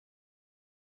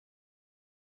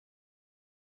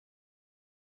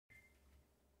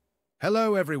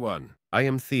Hello everyone, I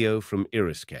am Theo from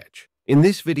IRRISketch. In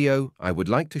this video, I would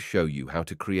like to show you how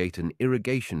to create an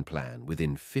irrigation plan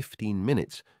within 15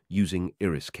 minutes using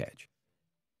IRRISketch.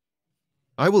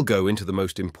 I will go into the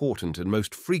most important and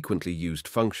most frequently used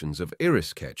functions of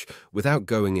IRRISketch without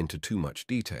going into too much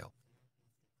detail.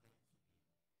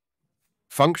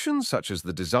 Functions such as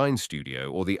the Design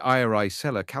Studio or the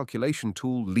IRRIseller calculation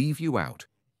tool leave you out.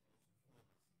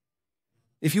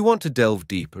 If you want to delve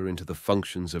deeper into the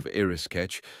functions of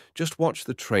IRRISketch, just watch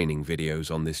the training videos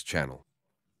on this channel.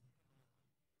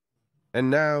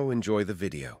 And now enjoy the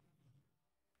video.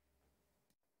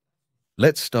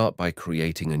 Let's start by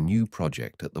creating a new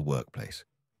project at the workplace.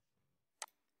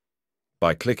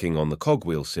 By clicking on the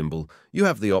cogwheel symbol, you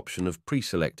have the option of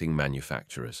pre-selecting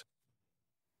manufacturers.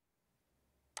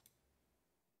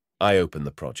 I open the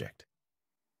project.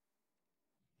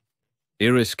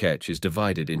 IRRISketch is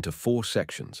divided into 4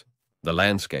 sections: the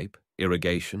landscape,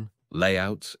 irrigation,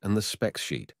 layouts, and the specs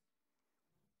sheet.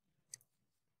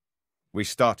 We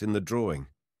start in the drawing.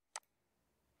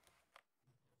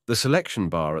 The selection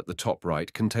bar at the top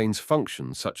right contains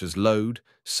functions such as load,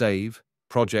 save,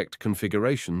 project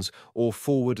configurations, or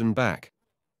forward and back.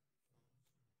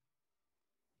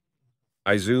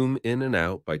 I zoom in and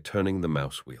out by turning the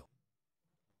mouse wheel.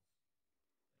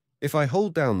 If I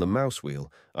hold down the mouse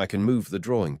wheel, I can move the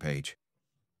drawing page.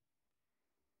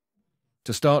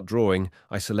 To start drawing,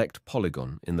 I select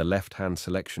Polygon in the left-hand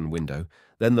selection window,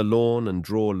 then the lawn and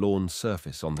draw lawn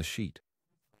surface on the sheet.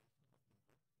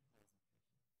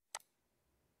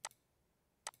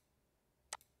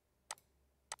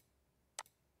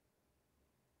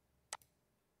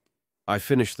 I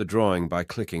finish the drawing by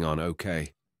clicking on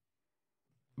OK.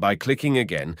 By clicking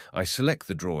again, I select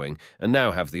the drawing and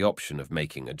now have the option of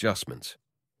making adjustments.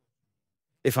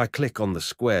 If I click on the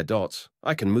square dots,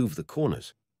 I can move the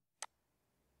corners.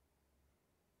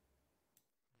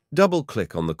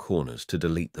 Double-click on the corners to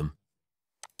delete them.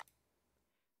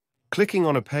 Clicking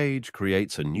on a page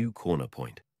creates a new corner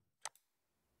point.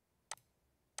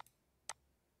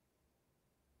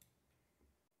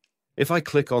 If I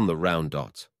click on the round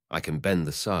dots, I can bend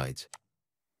the sides.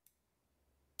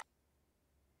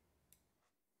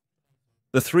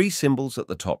 The 3 symbols at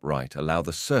the top right allow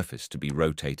the surface to be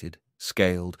rotated,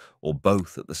 scaled, or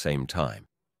both at the same time.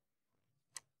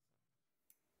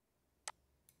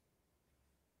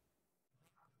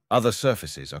 Other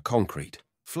surfaces are concrete,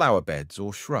 flower beds,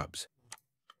 or shrubs.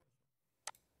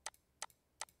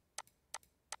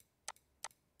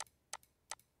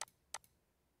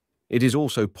 It is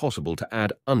also possible to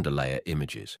add underlayer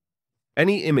images.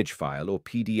 Any image file or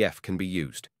PDF can be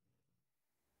used.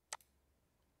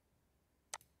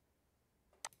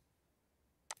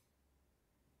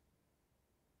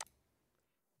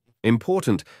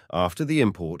 Important, after the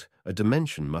import, a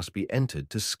dimension must be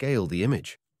entered to scale the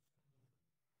image.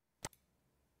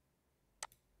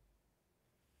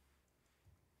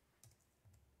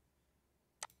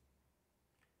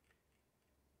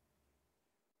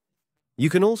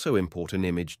 You can also import an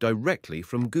image directly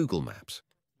from Google Maps.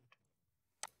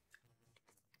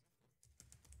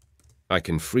 I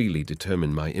can freely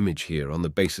determine my image here on the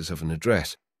basis of an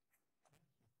address.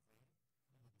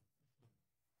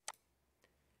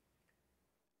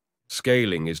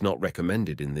 Scaling is not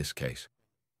recommended in this case.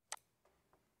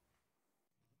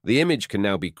 The image can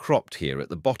now be cropped here at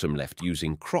the bottom left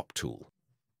using Crop tool.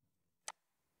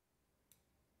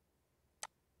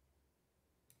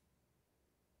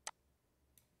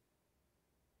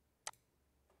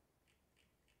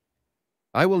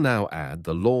 I will now add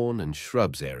the lawn and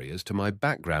shrubs areas to my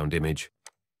background image.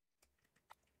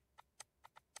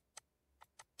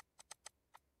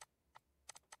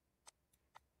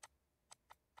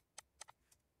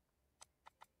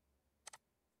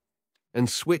 And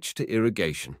switch to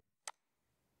irrigation.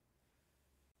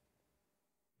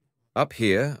 Up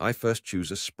here, I first choose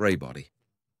a spray body.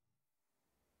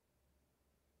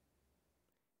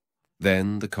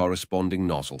 Then the corresponding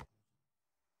nozzle.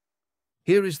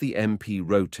 Here is the MP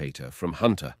rotator from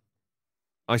Hunter.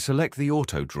 I select the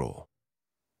auto draw.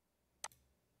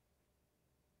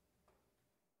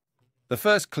 The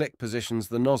first click positions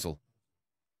the nozzle.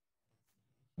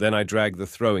 Then I drag the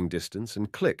throwing distance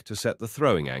and click to set the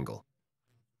throwing angle.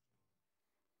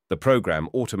 The program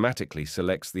automatically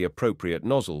selects the appropriate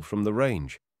nozzle from the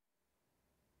range.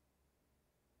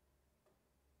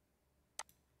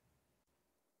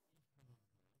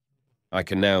 I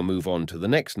can now move on to the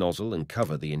next nozzle and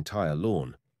cover the entire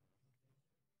lawn.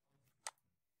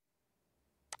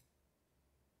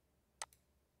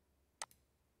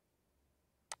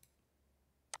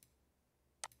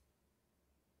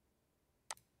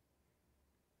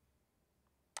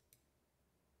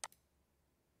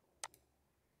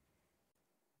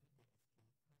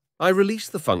 I release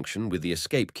the function with the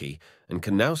escape key and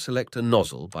can now select a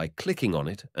nozzle by clicking on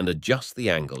it and adjust the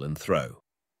angle and throw.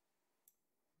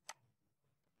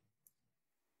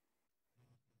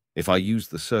 If I use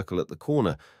the circle at the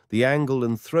corner, the angle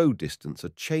and throw distance are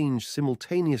changed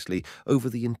simultaneously over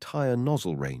the entire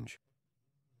nozzle range.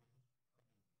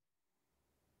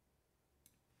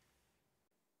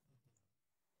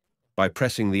 By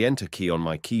pressing the Enter key on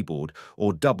my keyboard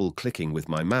or double-clicking with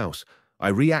my mouse,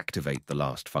 I reactivate the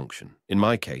last function, in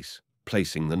my case,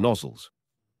 placing the nozzles.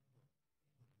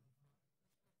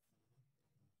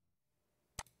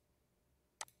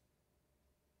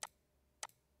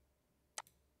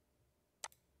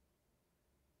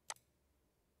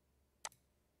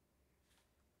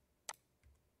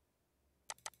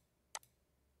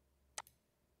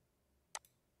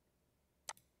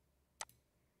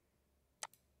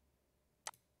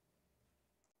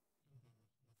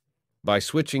 By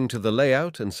switching to the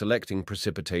layout and selecting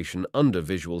precipitation under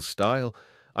Visual Style,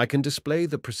 I can display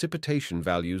the precipitation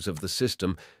values of the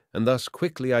system and thus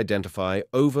quickly identify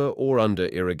over or under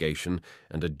irrigation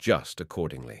and adjust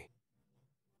accordingly.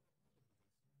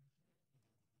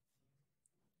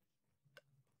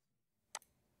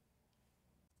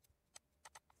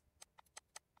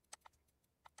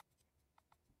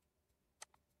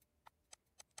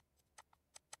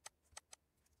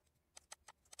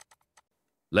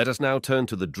 Let us now turn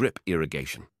to the drip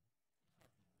irrigation.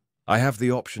 I have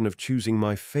the option of choosing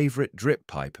my favorite drip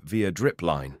pipe via drip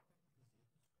line.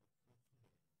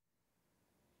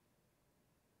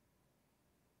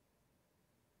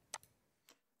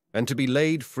 And to be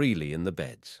laid freely in the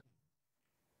beds.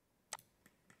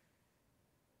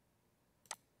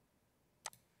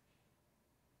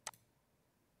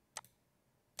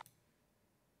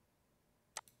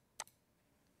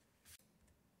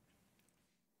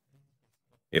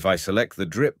 If I select the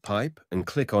drip pipe and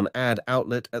click on Add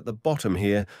Outlet at the bottom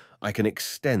here, I can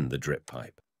extend the drip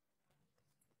pipe.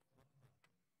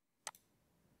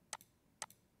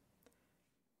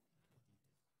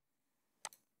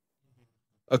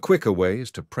 A quicker way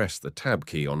is to press the Tab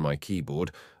key on my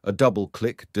keyboard. A double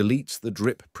click deletes the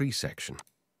drip pre-section.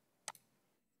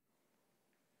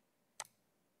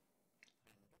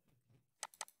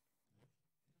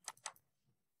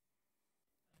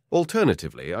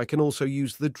 Alternatively, I can also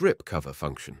use the drip cover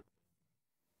function.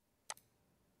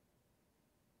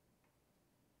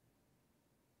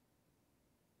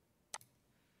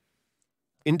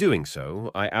 In doing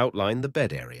so, I outline the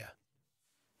bed area.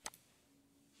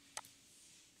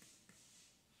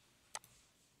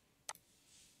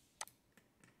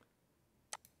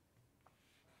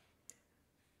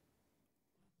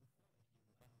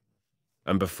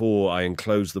 And before I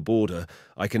enclose the border,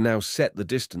 I can now set the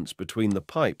distance between the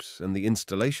pipes and the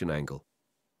installation angle.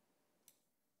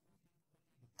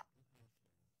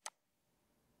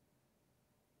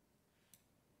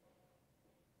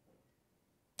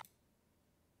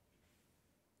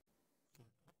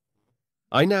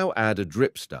 I now add a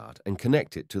drip start and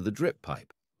connect it to the drip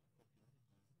pipe.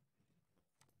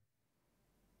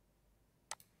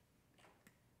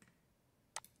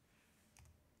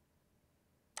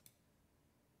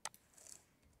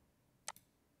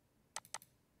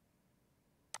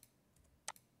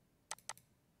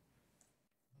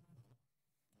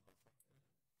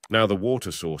 Now the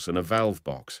water source and a valve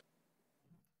box.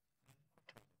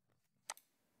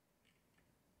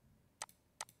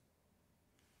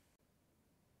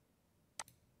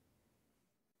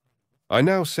 I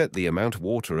now set the amount of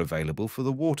water available for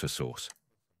the water source.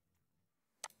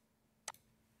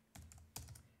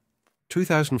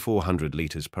 2,400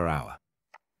 litres per hour.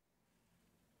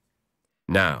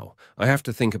 Now, I have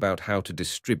to think about how to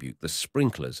distribute the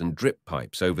sprinklers and drip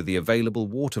pipes over the available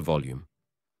water volume.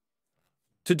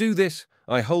 To do this,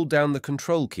 I hold down the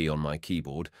Control key on my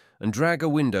keyboard and drag a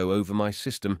window over my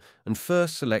system and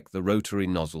first select the rotary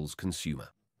nozzles consumer.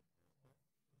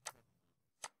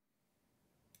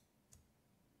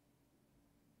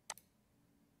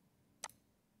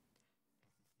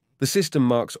 The system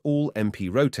marks all MP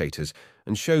rotators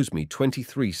and shows me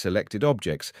 23 selected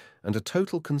objects and a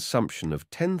total consumption of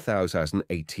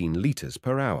 10,018 litres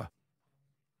per hour.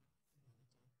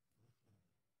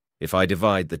 If I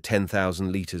divide the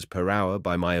 10,000 litres per hour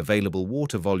by my available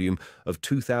water volume of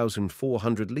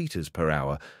 2,400 litres per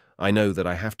hour, I know that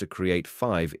I have to create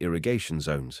 5 irrigation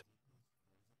zones.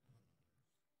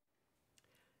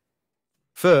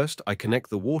 First, I connect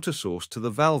the water source to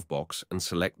the valve box and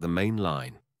select the main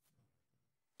line.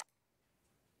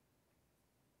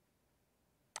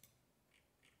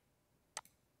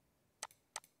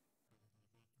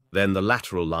 Then the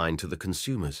lateral line to the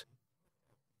consumers.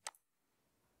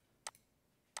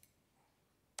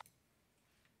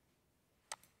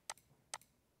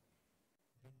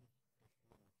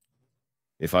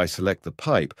 If I select the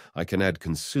pipe, I can add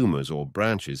consumers or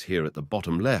branches here at the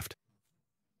bottom left.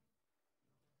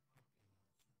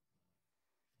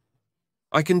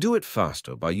 I can do it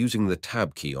faster by using the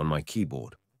Tab key on my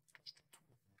keyboard.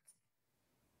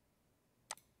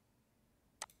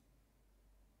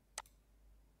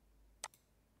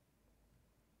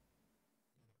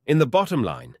 In the bottom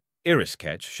line,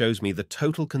 IRRISketch shows me the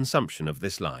total consumption of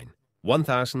this line,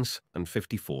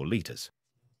 1,054 liters.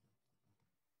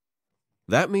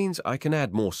 That means I can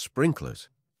add more sprinklers.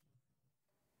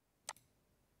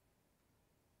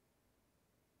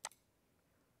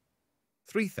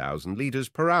 3,000 liters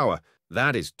per hour.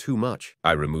 That is too much.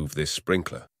 I remove this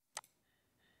sprinkler.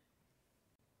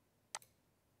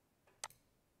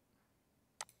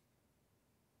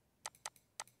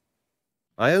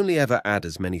 I only ever add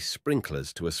as many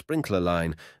sprinklers to a sprinkler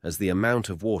line as the amount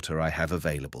of water I have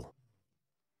available.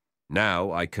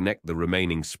 Now I connect the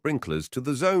remaining sprinklers to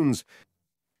the zones.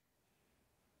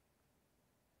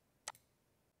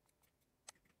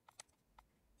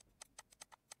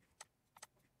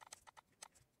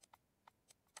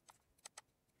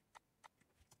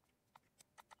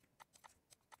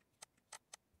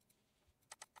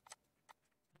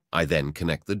 I then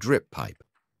connect the drip pipe.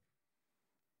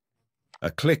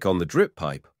 A click on the drip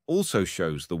pipe also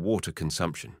shows the water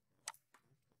consumption.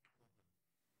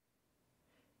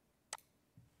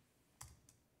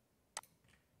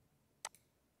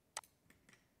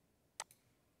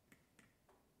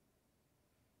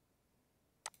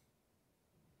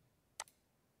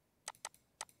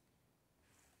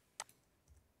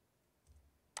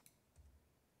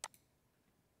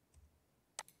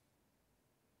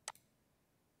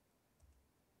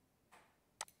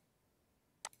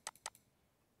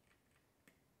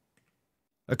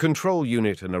 A control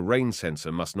unit and a rain sensor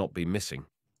must not be missing.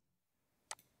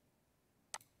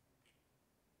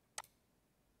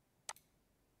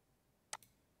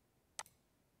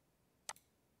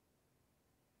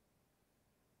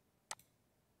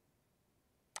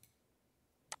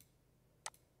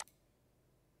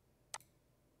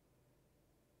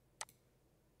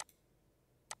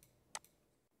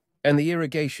 And the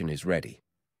irrigation is ready.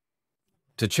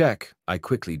 To check, I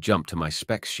quickly jump to my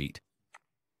specs sheet.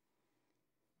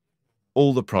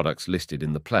 All the products listed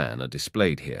in the plan are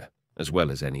displayed here, as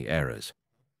well as any errors.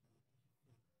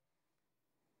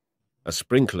 A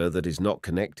sprinkler that is not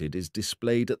connected is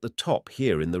displayed at the top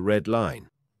here in the red line.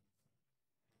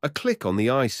 A click on the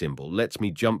eye symbol lets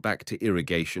me jump back to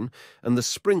irrigation, and the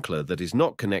sprinkler that is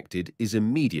not connected is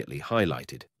immediately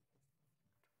highlighted.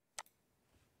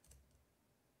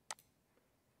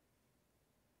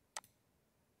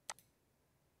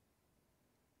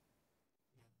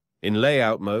 In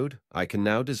layout mode, I can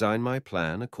now design my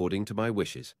plan according to my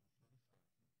wishes.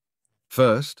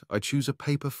 First, I choose a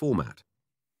paper format.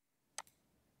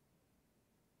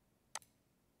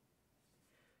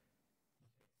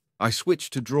 I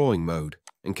switch to drawing mode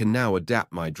and can now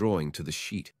adapt my drawing to the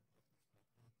sheet.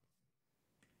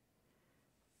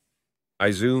 I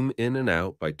zoom in and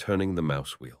out by turning the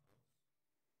mouse wheel.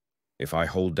 If I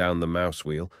hold down the mouse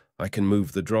wheel, I can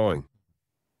move the drawing.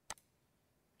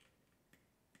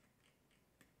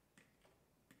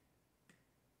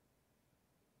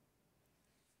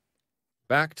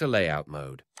 Back to layout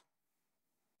mode.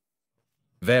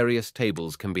 Various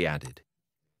tables can be added.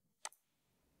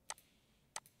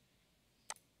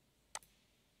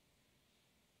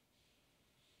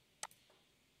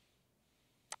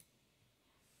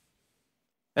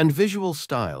 And visual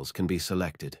styles can be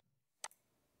selected.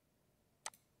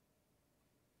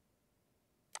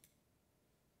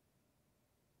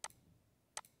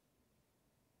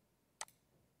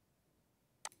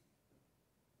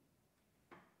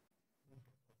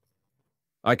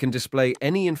 I can display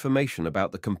any information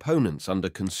about the components under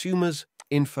Consumers,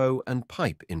 Info, and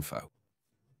Pipe Info.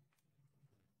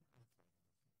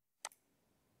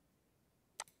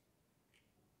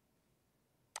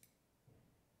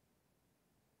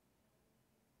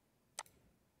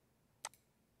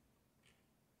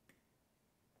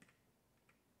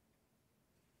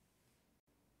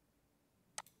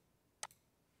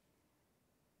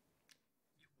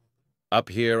 Up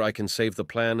here, I can save the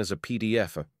plan as a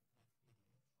PDF.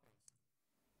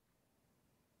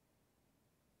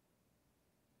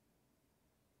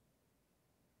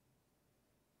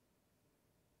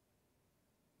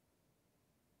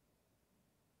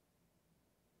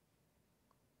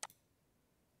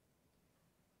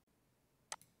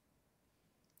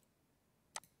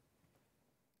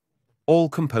 All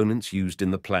components used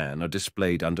in the plan are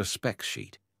displayed under Specs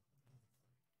sheet.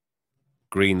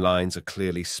 Green lines are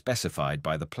clearly specified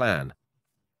by the plan.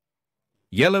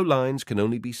 Yellow lines can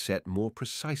only be set more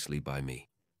precisely by me.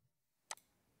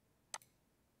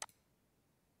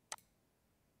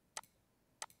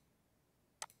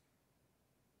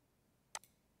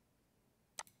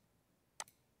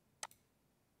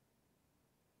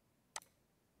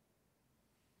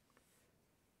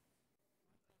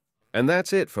 And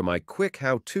that's it for my quick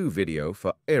how-to video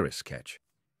for IRRISketch.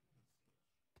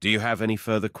 Do you have any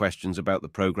further questions about the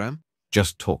program?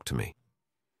 Just talk to me.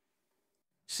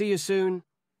 See you soon.